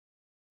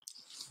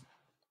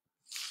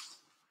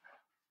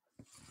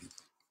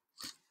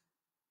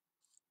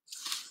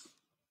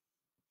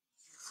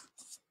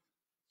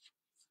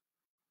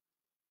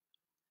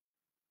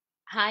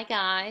Hi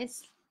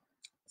guys.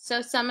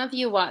 So some of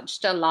you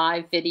watched a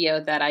live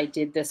video that I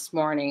did this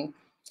morning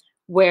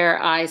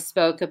where I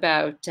spoke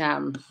about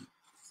a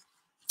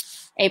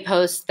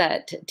post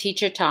that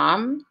teacher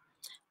Tom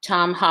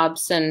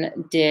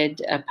Hobson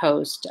did a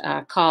post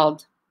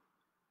called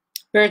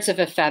Birds of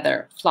a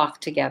Feather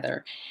Flock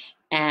Together.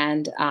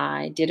 And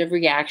I did a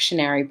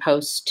reactionary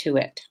post to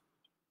it.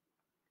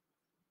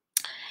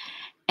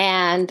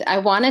 And I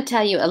want to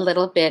tell you a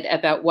little bit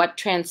about what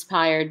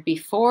transpired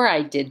before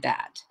I did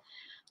that.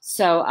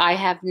 So I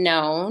have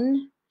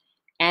known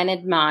and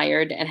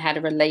admired and had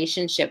a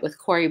relationship with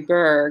Corey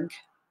Berg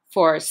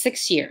for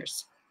 6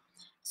 years.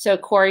 So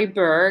Corey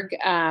Berg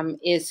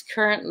is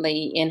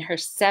currently in her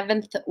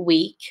 7th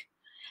week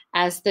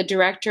as the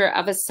director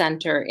of a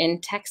center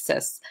in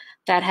Texas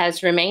that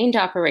has remained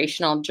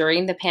operational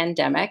during the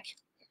pandemic.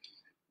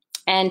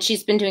 And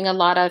she's been doing a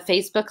lot of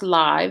Facebook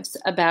Lives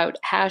about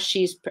how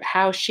she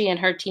and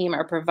her team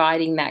are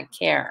providing that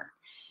care.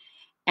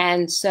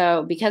 And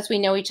so because we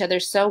know each other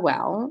so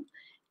well,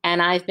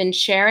 and I've been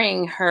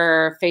sharing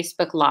her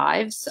Facebook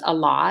Lives a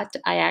lot.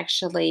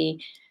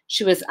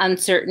 She was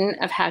uncertain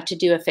of how to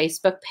do a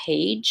Facebook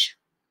page.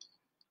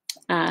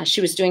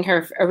 She was doing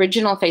her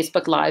original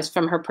Facebook Lives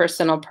from her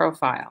personal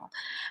profile.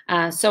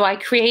 So I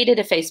created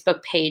a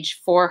Facebook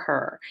page for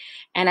her.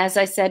 And as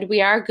I said,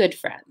 we are good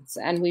friends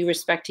and we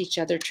respect each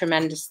other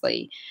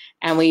tremendously.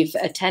 And we've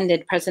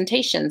attended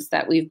presentations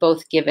that we've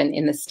both given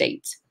in the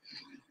States.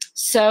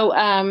 So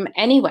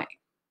anyway,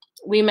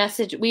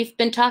 we've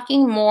been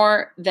talking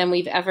more than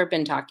we've ever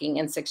been talking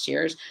in 6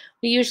 years.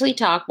 We usually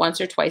talk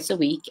once or twice a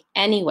week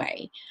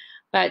anyway,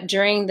 but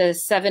during the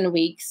 7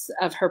 weeks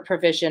of her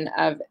provision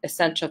of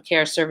essential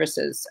care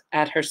services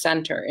at her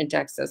center in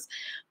Texas,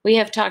 we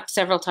have talked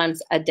several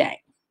times a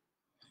day.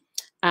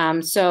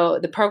 So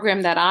the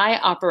program that I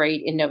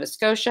operate in Nova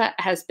Scotia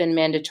has been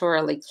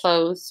mandatorily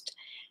closed,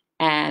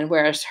 and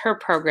whereas her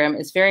program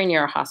is very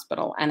near a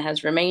hospital and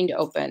has remained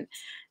open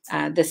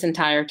this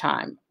entire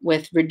time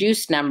with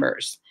reduced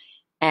numbers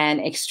and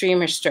extreme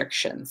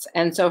restrictions.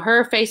 And so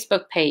her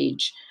Facebook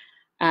page,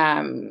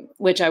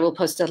 which I will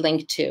post a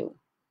link to,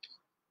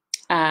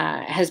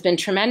 has been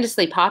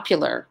tremendously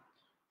popular.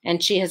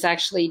 And she has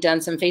actually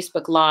done some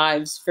Facebook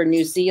Lives for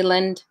New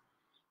Zealand.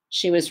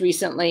 She was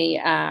recently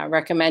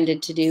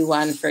recommended to do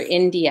one for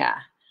India.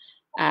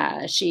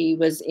 She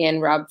was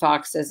in Rob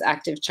Fox's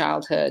Active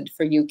Childhood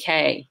for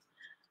UK,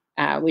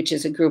 which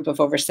is a group of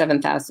over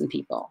 7,000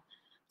 people.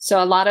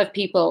 So a lot of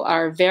people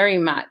are very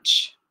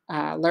much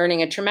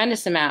learning a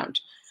tremendous amount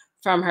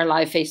from her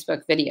live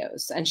Facebook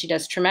videos. And she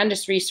does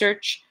tremendous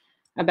research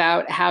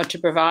about how to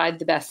provide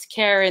the best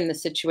care in the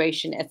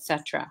situation,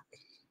 etc.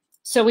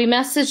 So we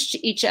messaged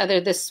each other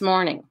this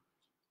morning.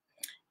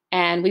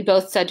 And we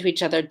both said to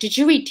each other, did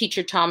you read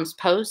Teacher Tom's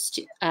post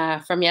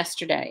from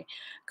yesterday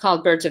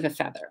called Birds of a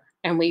Feather?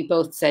 And we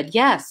both said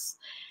yes.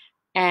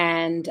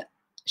 And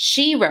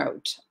she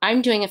wrote,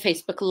 I'm doing a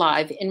Facebook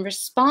Live in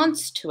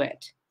response to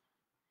it.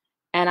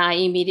 And I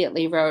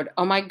immediately wrote,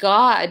 oh my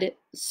God,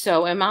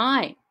 so am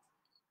I.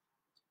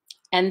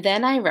 And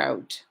then I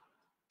wrote,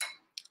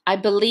 I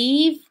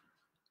believe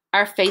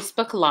our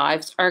Facebook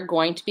Lives are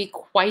going to be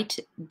quite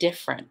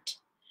different.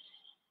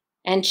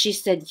 And she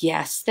said,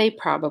 yes, they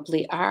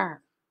probably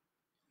are.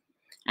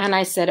 And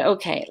I said,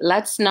 okay,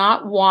 let's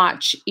not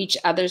watch each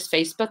other's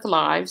Facebook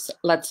Lives.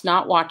 Let's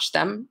not watch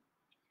them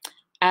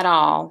at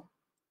all.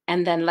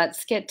 And then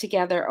let's get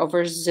together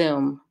over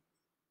Zoom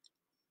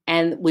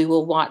and we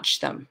will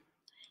watch them.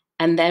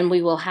 And then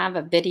we will have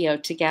a video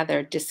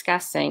together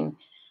discussing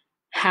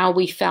how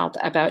we felt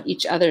about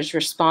each other's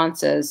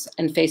responses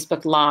and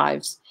Facebook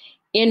Lives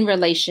in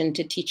relation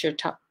to Teacher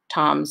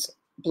Tom's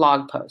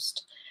blog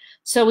post.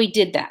 So we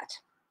did that.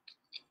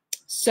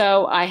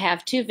 So I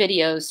have 2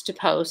 videos to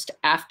post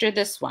after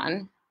this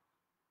one.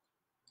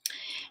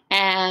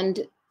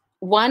 And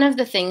one of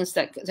the things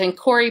that, and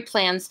Corey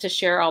plans to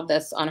share all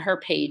this on her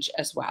page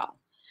as well.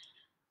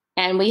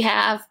 And we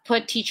have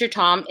put Teacher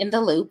Tom in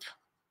the loop.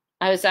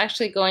 I was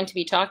actually going to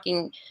be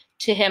talking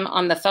to him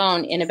on the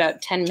phone in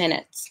about 10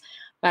 minutes,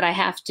 but I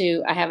have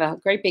a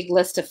great big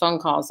list of phone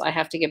calls I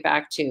have to get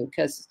back to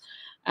because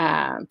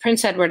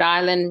Prince Edward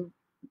Island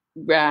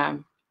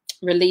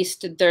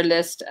released their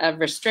list of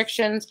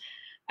restrictions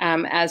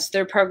as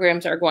their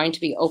programs are going to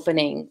be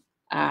reopening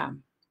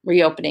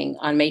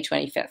on May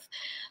 25th.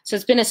 So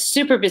it's been a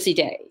super busy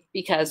day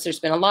because there's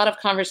been a lot of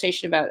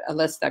conversation about a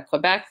list that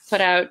Quebec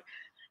put out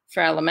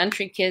for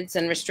elementary kids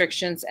and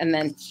restrictions, and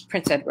then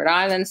Prince Edward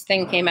Island's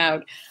thing came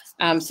out.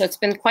 So it's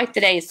been quite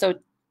the day. So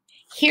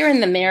here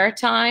in the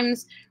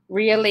Maritimes,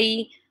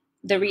 really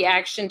the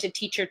reaction to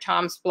Teacher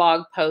Tom's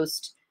blog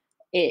post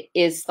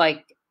is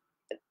like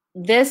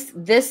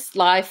this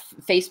live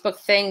Facebook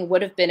thing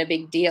would have been a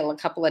big deal a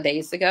couple of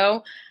days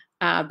ago.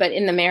 But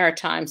in the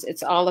Maritimes,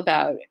 it's all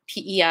about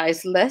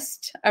PEI's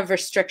list of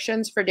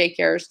restrictions for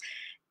daycares,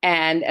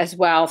 and as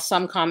well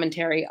some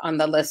commentary on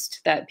the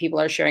list that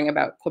people are sharing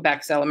about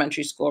Quebec's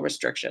elementary school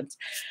restrictions.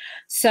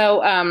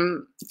 So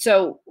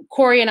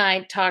Corey and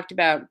I talked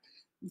about,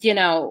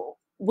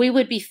 we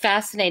would be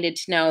fascinated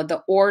to know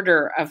the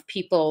order of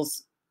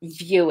people's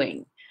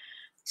viewing.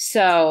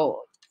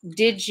 So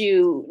did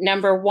you,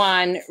 number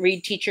one,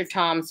 read Teacher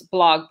Tom's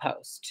blog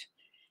post?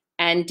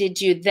 And did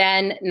you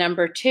then,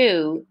 number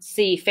two,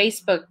 see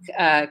Facebook,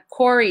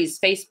 Corey's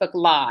Facebook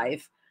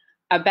Live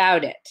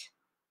about it?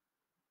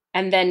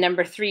 And then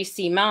number three,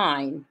 see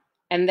mine.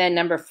 And then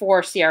number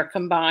four, see our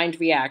combined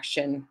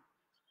reaction.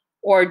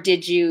 Or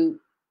did you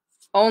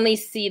only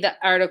see the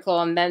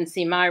article and then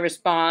see my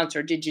response?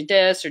 Or did you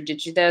this, or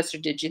did you this, or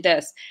did you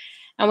this?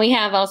 And we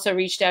have also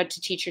reached out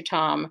to Teacher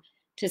Tom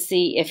to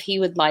see if he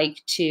would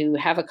like to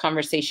have a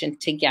conversation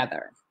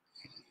together.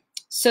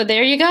 So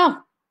there you go.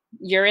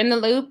 You're in the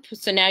loop.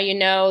 So now you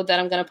know that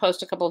I'm going to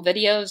post a couple of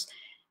videos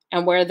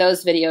and where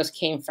those videos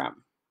came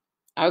from.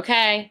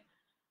 Okay.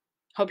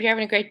 Hope you're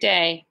having a great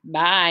day.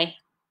 Bye.